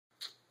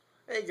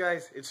Hey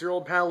guys, it's your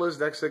old pal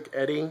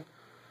lisdexic-eddie,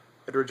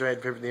 Edward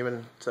Giant Favorite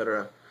Demon,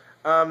 etc.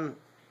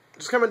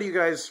 Just coming to you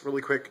guys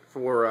really quick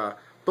for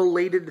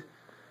belated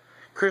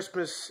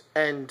Christmas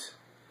and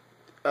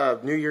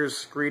New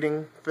Year's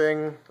greeting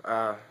thing.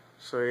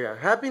 So yeah,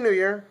 Happy New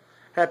Year,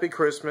 Happy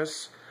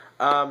Christmas.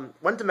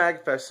 Went to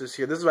Magfest this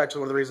year. This is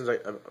actually one of the reasons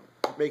I'm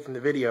making the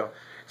video.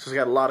 So it's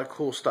got a lot of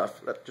cool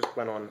stuff that just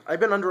went on. I've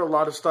been under a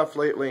lot of stuff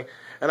lately,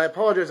 and I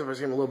apologize if I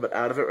seem a little bit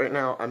out of it right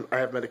now. I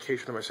have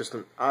medication in my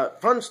system.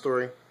 Fun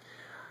story.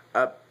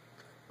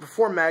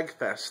 Before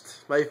Magfest,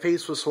 my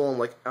face was swollen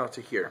like out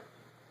to here.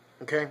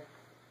 Okay?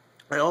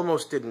 I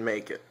almost didn't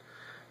make it,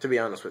 to be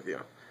honest with you.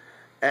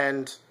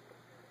 And,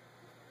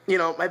 you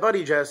know, my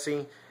buddy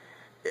Jesse,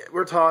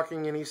 we're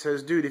talking, and he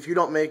says, dude, if you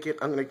don't make it,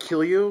 I'm going to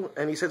kill you.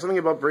 And he said something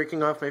about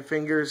breaking off my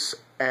fingers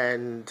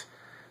and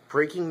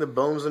breaking the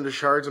bones into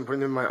shards and putting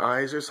them in my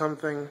eyes or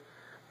something.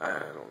 I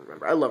don't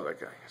remember. I love that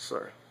guy.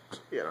 Sorry.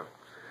 You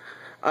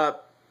know.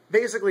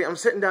 Basically, I'm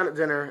sitting down at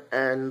dinner,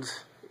 and,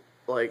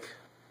 like,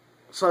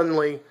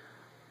 suddenly,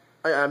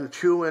 I'm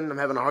chewing, I'm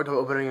having a hard time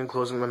opening and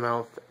closing my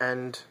mouth,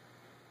 and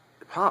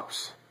it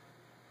pops.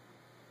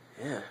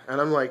 Yeah.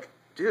 And I'm like,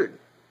 dude.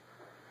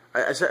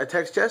 I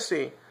text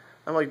Jesse.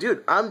 I'm like,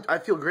 dude, I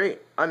feel great.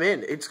 I'm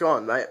in. It's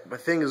gone. My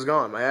thing is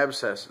gone. My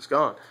abscess is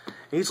gone. And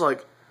he's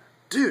like,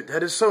 dude,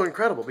 that is so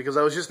incredible, because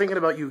I was just thinking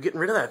about you getting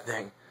rid of that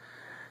thing.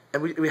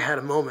 And we had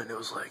a moment. It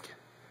was like,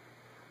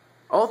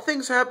 all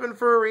things happen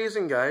for a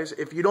reason, guys.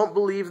 If you don't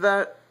believe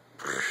that,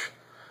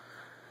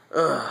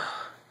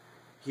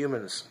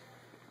 humans.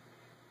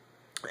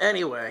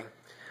 Anyway,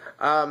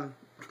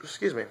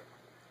 excuse me.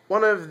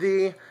 One of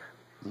the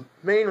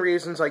main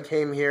reasons I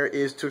came here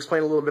is to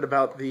explain a little bit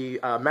about the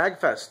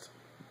Magfest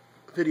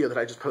video that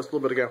I just posted a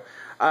little bit ago.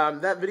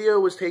 That video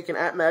was taken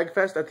at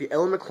Magfest at the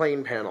Ellen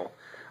McLean panel.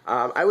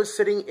 I was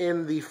sitting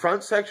in the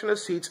front section of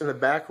seats in the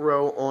back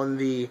row on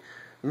the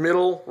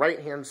middle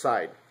right-hand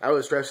side. I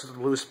was dressed as a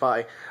Blue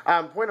Spy.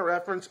 Point of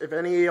reference, if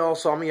any of y'all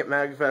saw me at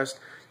Magfest,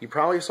 you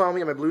probably saw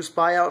me in my Blue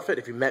Spy outfit,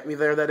 if you met me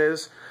there, that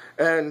is.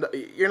 And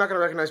you're not going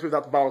to recognize me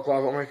without the bottle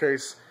cloth on my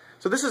face.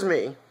 So this is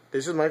me.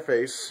 This is my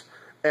face.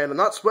 And I'm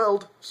not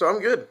swelled, so I'm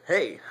good.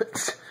 Hey.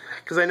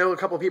 Because I know a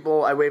couple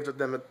people, I waved at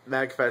them at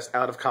Magfest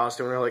out of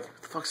costume, and they're like,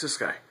 what the fuck's this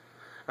guy?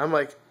 I'm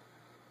like,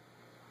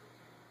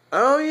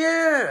 oh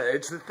yeah,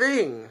 it's the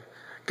thing.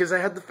 Because I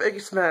had the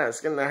face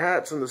mask and the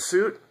hats and the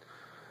suit.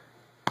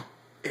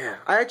 Yeah,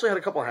 I actually had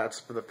a couple hats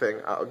for the thing.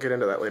 I'll get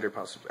into that later,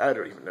 possibly. I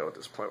don't even know at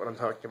this point what I'm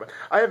talking about.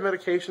 I have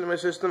medication in my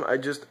system. I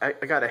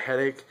got a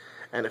headache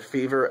and a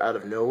fever out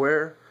of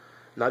nowhere,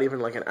 not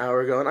even like an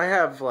hour ago. And I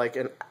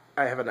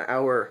have an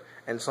hour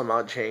and some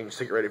odd change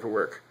to get ready for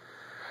work.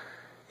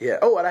 Yeah.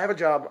 Oh, and I have a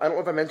job. I don't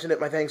know if I mentioned it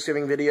in my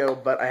Thanksgiving video,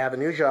 but I have a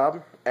new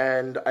job,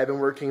 and I've been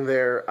working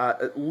there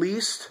at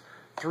least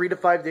 3 to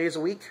 5 days a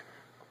week.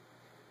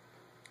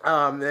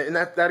 And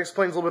that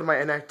explains a little bit of my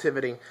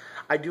inactivity.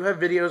 I do have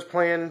videos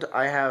planned.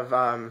 I have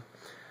a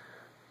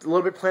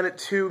little bit Planet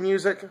 2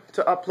 music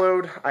to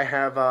upload. I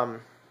have I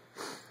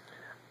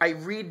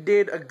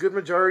redid a good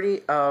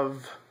majority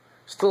of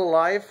Still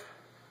Alive,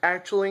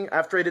 actually,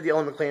 after I did the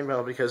Ellen McLean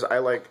panel, because I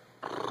like...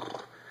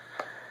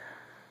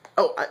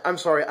 Oh, I'm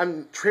sorry.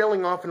 I'm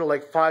trailing off into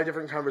like 5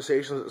 different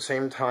conversations at the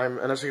same time,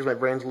 and that's because my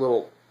brain's a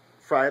little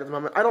fried at the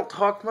moment. I don't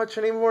talk much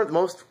anymore. The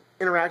most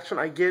interaction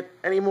I get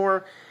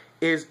anymore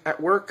is at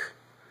work,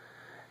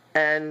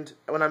 and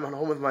when I'm at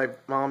home with my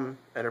mom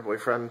and her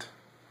boyfriend,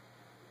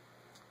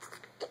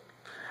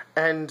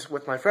 and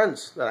with my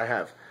friends that I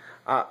have.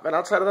 But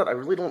outside of that, I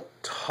really don't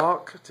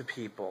talk to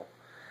people,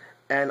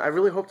 and I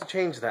really hope to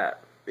change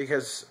that,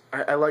 because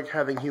I like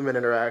having human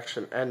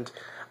interaction. And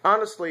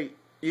honestly,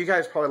 you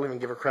guys probably don't even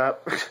give a crap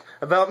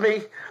about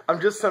me.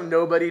 I'm just some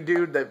nobody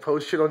dude that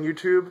posts shit on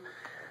YouTube.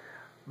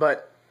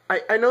 But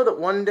I know that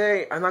one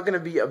day I'm not going to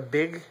be a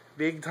big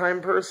time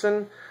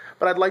person,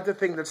 but I'd like to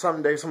think that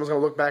someday someone's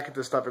going to look back at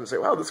this stuff and say,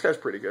 wow, this guy's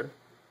pretty good.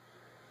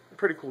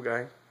 Pretty cool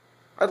guy.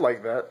 I'd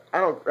like that. I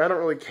don't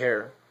really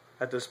care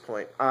at this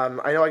point. I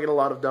know I get a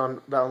lot of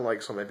down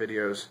likes on my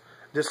videos,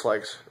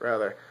 dislikes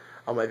rather,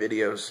 on my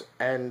videos,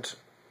 and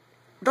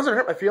it doesn't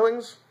hurt my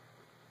feelings.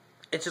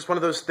 It's just one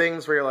of those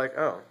things where you're like,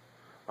 oh,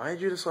 why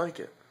did you dislike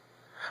it?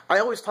 I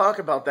always talk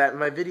about that in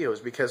my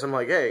videos, because I'm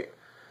like, hey,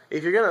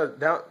 if you're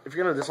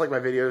gonna dislike my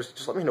videos,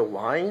 just let me know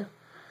why.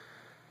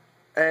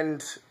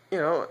 And you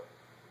know,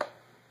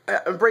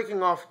 I'm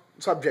breaking off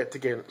subject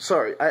again.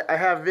 Sorry, I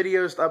have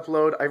videos to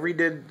upload. I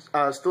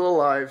redid Still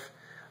Alive.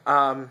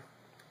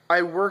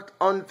 I worked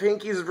on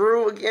Pinky's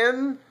Brew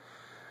again.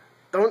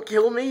 Don't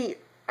kill me.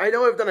 I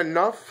know I've done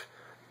enough,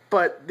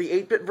 but the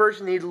 8-bit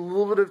version needed a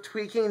little bit of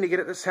tweaking to get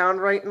it to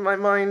sound right in my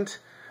mind.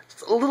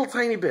 Just a little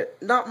tiny bit.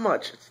 Not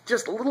much. It's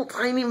just a little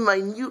tiny,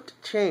 minute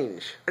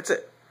change. That's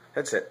it.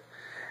 That's it.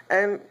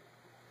 And,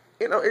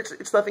 you know,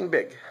 it's nothing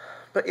big.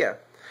 But yeah.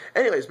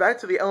 Anyways, back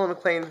to the Ellen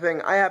McLean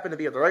thing. I happened to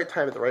be at the right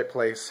time at the right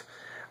place.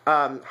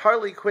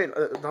 Harley Quinn,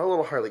 the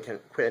little Harley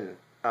Quinn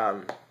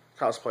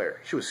cosplayer,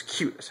 she was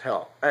cute as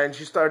hell. And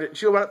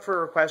she went up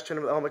for a question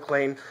with Ellen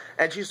McLean,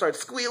 and she started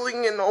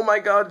squealing and, oh my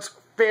god,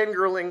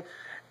 fangirling.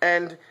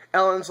 And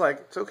Ellen's like,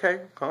 it's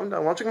okay, calm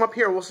down. Why don't you come up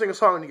here, we'll sing a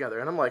song together.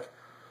 And I'm like,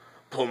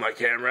 pull my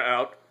camera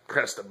out,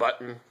 press the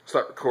button,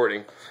 start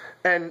recording.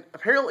 And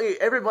apparently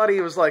everybody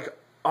was like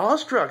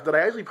awestruck that I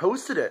actually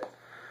posted it.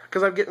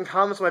 Because I'm getting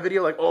comments on my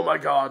video like, oh my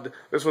god,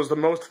 this was the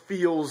most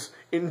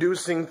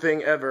feels-inducing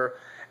thing ever.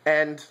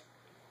 And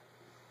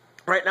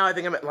right now I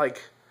think I'm at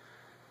like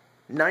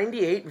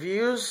 98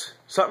 views,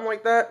 something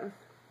like that.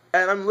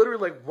 And I'm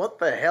literally like, what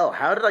the hell?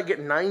 How did I get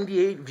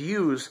 98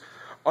 views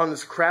on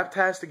this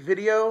craptastic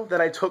video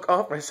that I took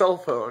off my cell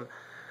phone?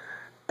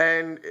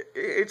 And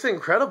it's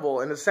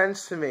incredible in a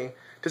sense to me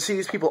to see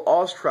these people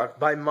awestruck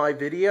by my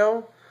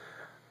video.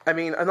 I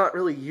mean, I'm not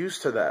really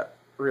used to that,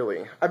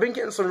 really. I've been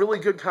getting some really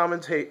good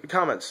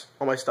comments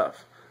on my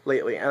stuff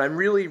lately, and I'm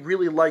really,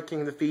 really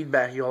liking the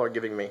feedback you all are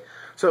giving me.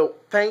 So,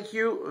 thank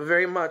you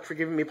very much for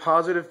giving me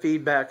positive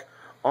feedback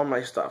on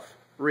my stuff,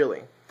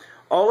 really.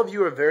 All of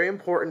you are very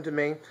important to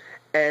me,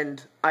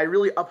 and I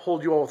really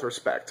uphold you all with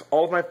respect.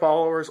 All of my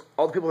followers,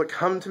 all the people that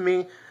come to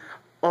me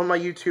on my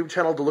YouTube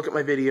channel to look at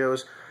my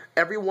videos,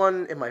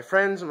 everyone and my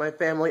friends and my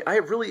family, I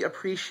really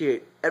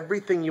appreciate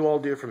everything you all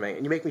do for me,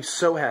 and you make me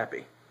so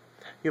happy.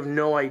 You have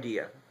no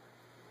idea.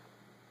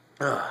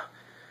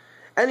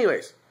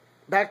 Anyways,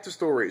 back to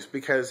stories,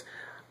 because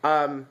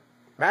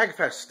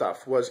Magfest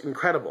stuff was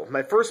incredible.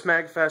 My first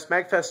Magfest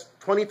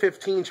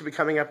 2015, should be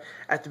coming up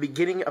at the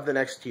beginning of the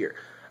next year.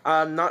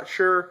 I'm not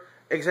sure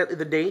exactly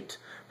the date,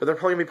 but they're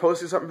probably going to be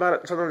posting something about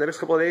it sometime in the next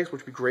couple of days,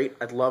 which would be great.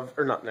 I'd love,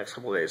 or not next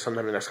couple of days,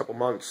 sometime in the next couple of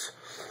months.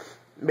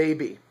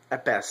 Maybe,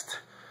 at best.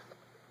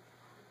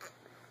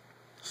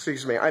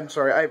 Excuse me, I'm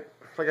sorry,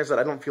 like I said,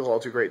 I don't feel all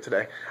too great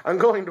today. I'm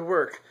going to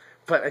work,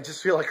 but I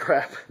just feel like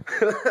crap.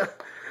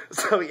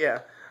 So, yeah.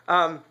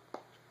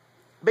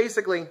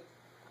 Basically,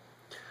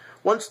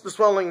 once the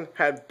swelling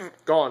had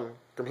gone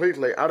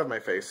completely out of my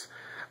face,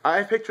 I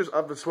have pictures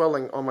of the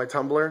swelling on my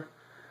Tumblr.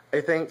 I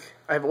think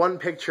I have one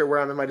picture where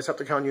I'm in my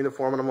Decepticon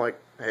uniform, and I'm like,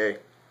 hey,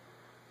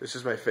 this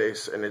is my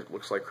face, and it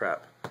looks like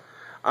crap.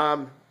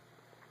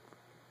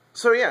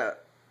 So, yeah.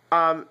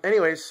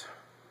 Anyways,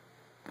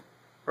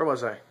 where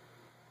was I? Do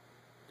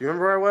you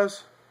remember where I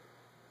was?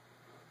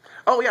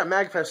 Oh, yeah,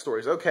 Magfest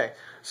stories. Okay,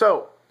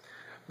 so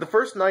the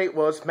first night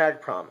was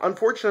Mag Prom.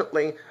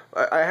 Unfortunately,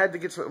 I had to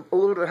get a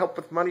little bit of help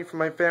with money from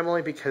my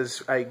family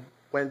because I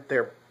went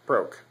there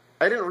broke.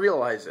 I didn't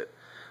realize it.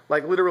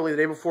 Like, literally the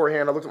day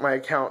beforehand, I looked at my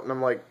account and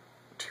I'm like,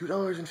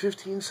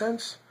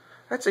 $2.15?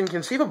 That's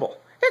inconceivable.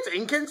 It's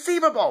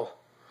inconceivable!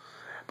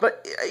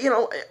 But, you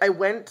know, I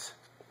went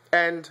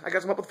and I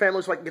got some help with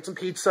family so I could get some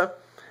pizza.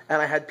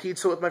 And I had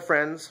pizza with my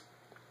friends.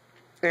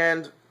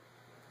 And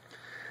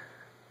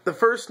the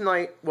first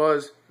night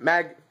was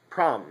Mag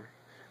Prom,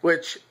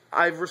 which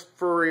I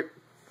refer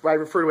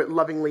to it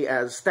lovingly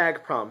as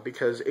Stag Prom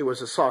because it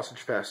was a sausage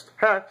fest.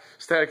 Ha!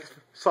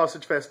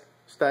 Sausage fest,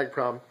 Stag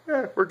Prom.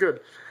 Yeah, we're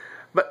good.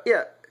 But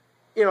yeah,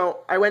 you know,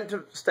 I went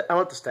to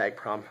Stag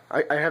Prom.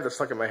 I have this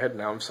stuck in my head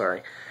now, I'm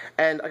sorry.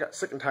 And I got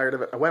sick and tired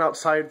of it. I went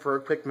outside for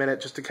a quick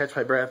minute just to catch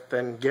my breath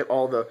and get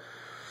all the...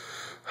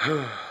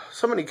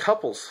 so many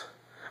couples.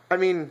 I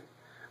mean,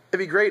 it'd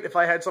be great if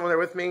I had someone there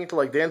with me to,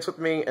 like, dance with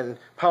me and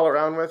pal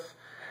around with.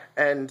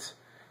 And,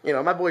 you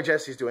know, my boy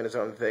Jesse's doing his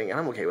own thing, and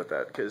I'm okay with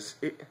that, because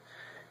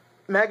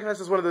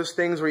Magfest is one of those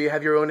things where you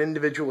have your own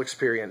individual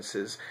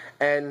experiences,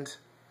 and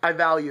I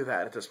value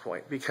that at this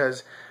point,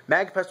 because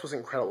Magfest was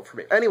incredible for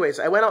me. Anyways,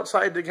 I went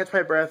outside to catch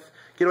my breath,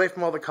 get away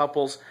from all the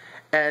couples,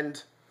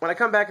 and when I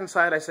come back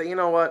inside, I say, you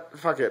know what,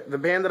 fuck it. The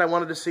band that I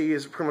wanted to see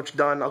is pretty much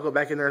done. I'll go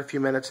back in there in a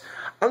few minutes.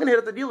 I'm going to hit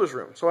up the dealer's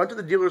room. So I went to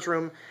the dealer's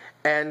room,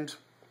 and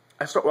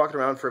I start walking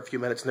around for a few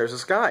minutes, and there's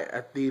this guy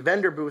at the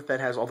vendor booth that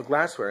has all the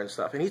glassware and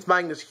stuff, and he's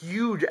buying this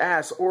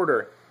huge-ass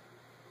order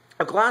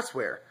of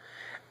glassware.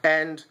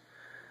 And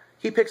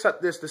he picks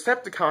up this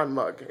Decepticon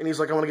mug, and he's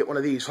like, I want to get one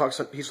of these.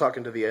 He's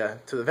talking to the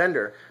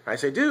vendor. And I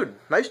say, dude,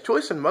 nice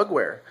choice in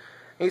mugware.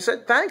 And he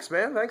said, thanks,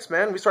 man, thanks,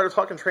 man. We started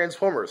talking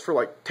Transformers for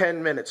like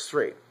 10 minutes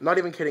straight. Not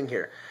even kidding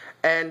here.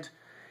 And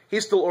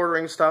he's still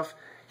ordering stuff.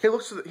 He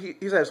looks,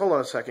 he says, hold on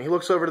a second. He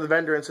looks over to the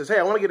vendor and says, hey,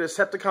 I want to get a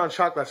Decepticon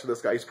shot glass for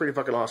this guy. He's pretty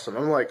fucking awesome.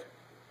 I'm like,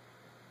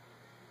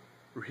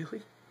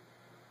 really?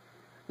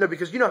 No,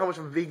 because you know how much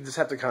of a big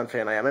Decepticon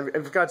fan I am.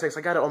 And for God's sakes,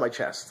 I got it on my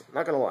chest.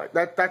 Not gonna lie.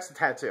 That's the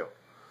tattoo.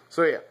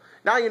 So yeah.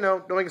 Now you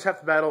know, knowing it's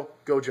half the battle,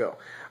 go Joe.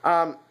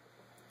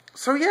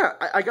 So yeah,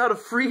 I got a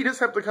free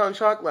Decepticon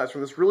shot glass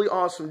from this really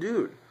awesome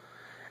dude.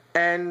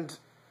 And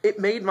it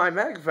made my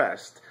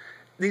Magfest.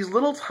 These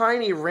little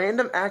tiny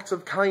random acts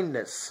of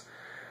kindness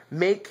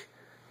make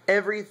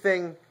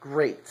everything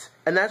great.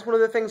 And that's one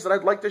of the things that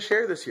I'd like to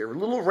share this year.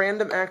 Little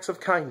random acts of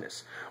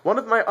kindness. One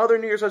of my other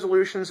New Year's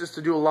resolutions is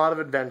to do a lot of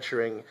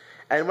adventuring.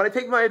 And when I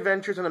take my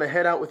adventures, I'm going to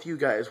head out with you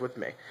guys with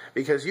me.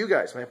 Because you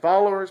guys, my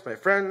followers, my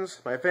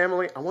friends, my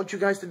family, I want you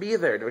guys to be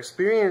there to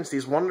experience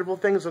these wonderful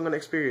things I'm going to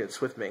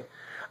experience with me.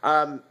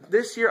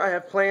 This year I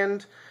have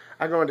planned,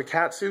 I'm going to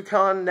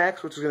KatsuCon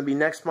next, which is going to be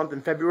next month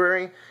in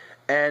February.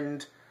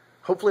 And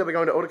hopefully I'll be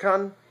going to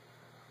Otakon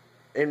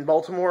in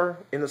Baltimore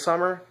in the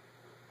summer.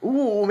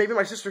 Ooh, maybe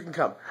my sister can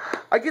come.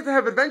 I get to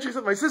have adventures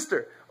with my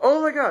sister.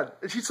 Oh my god.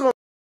 She's so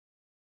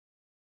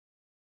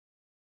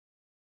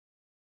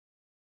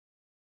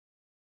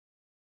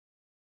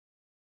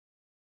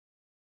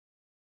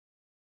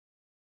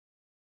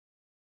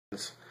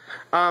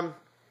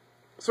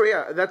So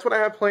yeah, that's what I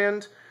have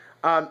planned.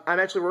 I'm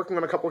actually working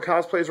on a couple of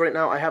cosplays right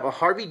now. I have a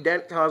Harvey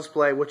Dent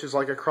cosplay, which is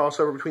like a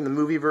crossover between the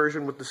movie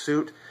version with the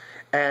suit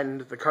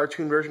and the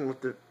cartoon version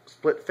with the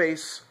split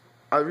face.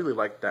 I really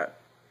like that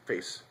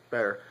face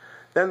better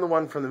than the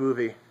one from the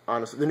movie,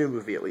 honestly. The new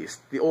movie, at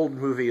least. The old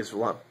movie is a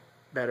lot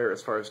better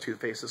as far as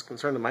Two-Face is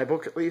concerned, in my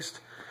book, at least.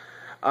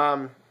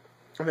 I'm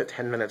at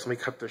 10 minutes. Let me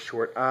cut this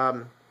short.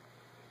 My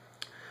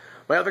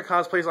other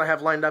cosplays I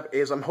have lined up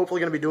is I'm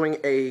hopefully going to be doing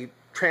a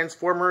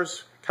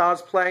Transformers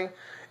cosplay.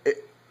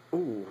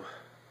 Ooh.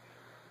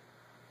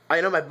 I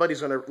know my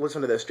buddy's going to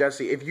listen to this,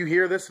 Jesse. If you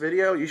hear this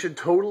video, you should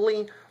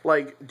totally,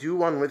 like, do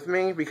one with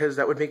me, because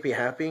that would make me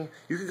happy.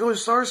 You could go with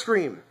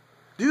Starscream.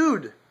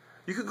 Dude,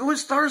 you could go with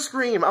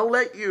Starscream. I'll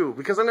let you,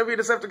 because I'm going to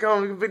be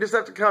Decepticon. We can be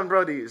Decepticon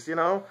buddies, you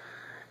know?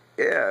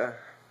 Yeah.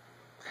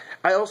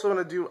 I also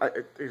want to do,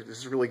 this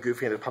is really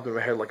goofy and it popped in my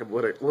head like a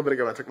little bit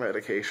ago when I took my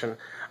medication.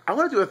 I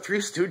want to do a Three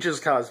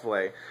Stooges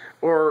cosplay,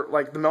 or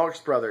like the Marx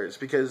Brothers,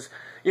 because,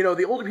 you know,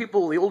 the older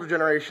people, the older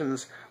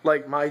generations,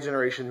 like my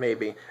generation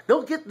maybe,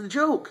 they'll get the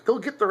joke, they'll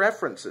get the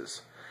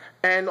references.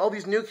 And all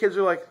these new kids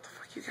are like, what the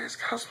fuck you guys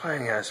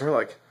cosplaying as? And we're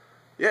like,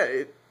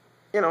 yeah,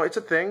 you know, it's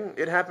a thing.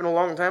 It happened a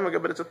long time ago,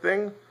 but it's a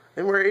thing.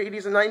 And we're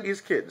 80s and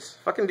 90s kids.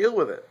 Fucking deal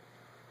with it.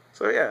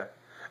 So yeah.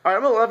 Alright,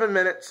 I'm at 11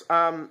 minutes.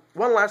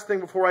 One last thing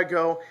before I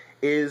go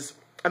is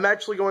I'm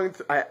actually going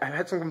through, I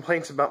had some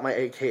complaints about my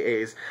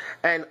AKAs,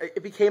 and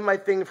it became my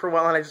thing for a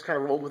while, and I just kind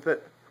of rolled with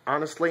it,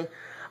 honestly.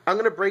 I'm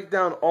going to break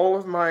down all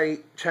of my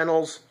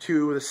channels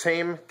to the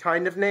same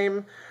kind of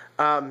name.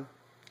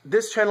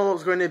 This channel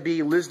is going to be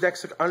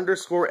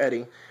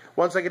lisdexic_eddie,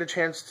 once I get a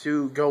chance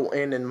to go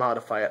in and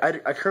modify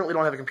it. I currently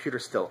don't have a computer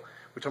still,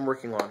 which I'm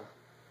working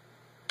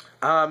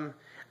on.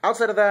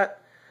 Outside of that,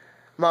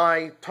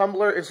 my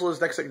Tumblr is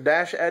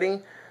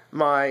lisdexic-eddie.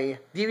 My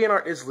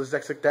DeviantArt is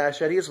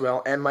lisdexic-eddie as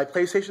well, and my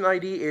PlayStation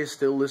ID is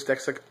still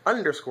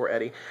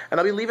lisdexic_eddie, and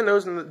I'll be leaving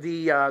those in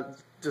the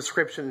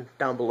description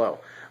down below.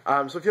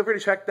 So feel free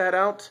to check that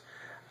out.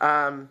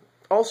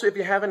 Also, if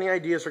you have any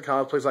ideas for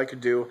cosplays I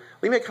could do,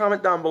 leave me a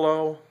comment down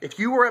below. If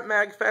you were at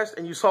Magfest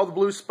and you saw the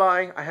Blue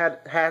Spy, I had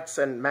hats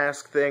and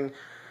mask thing,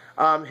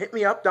 hit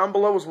me up down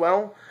below as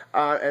well.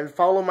 And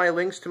follow my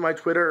links to my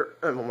Twitter.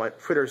 Well, my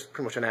Twitter is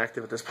pretty much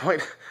inactive at this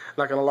point.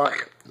 Not gonna lie.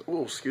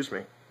 Oh, excuse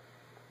me.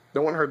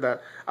 No one heard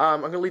that.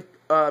 I'm gonna leave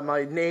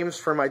my names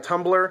for my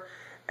Tumblr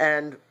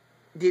and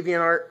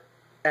DeviantArt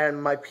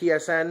and my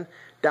PSN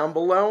down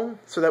below,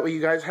 so that way you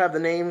guys have the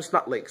names,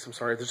 not links, I'm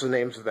sorry, there's the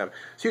names of them.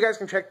 So you guys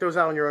can check those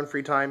out on your own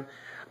free time.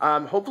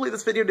 Hopefully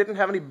this video didn't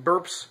have any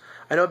burps.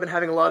 I know I've been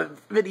having a lot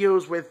of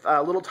videos with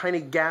little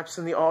tiny gaps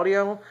in the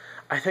audio.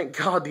 I thank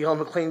God the Ellen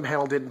McLean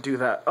panel didn't do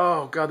that.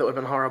 Oh God, that would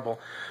have been horrible.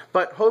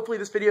 But hopefully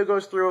this video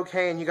goes through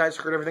okay and you guys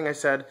heard everything I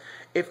said.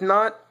 If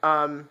not,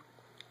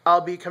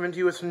 I'll be coming to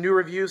you with some new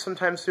reviews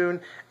sometime soon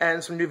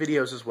and some new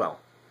videos as well.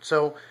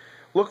 So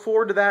look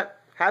forward to that.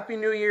 Happy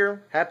New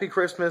Year, Happy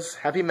Christmas,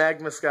 Happy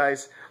Magmas,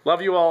 guys.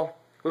 Love you all.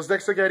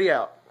 Lisdexic-eddie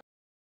out.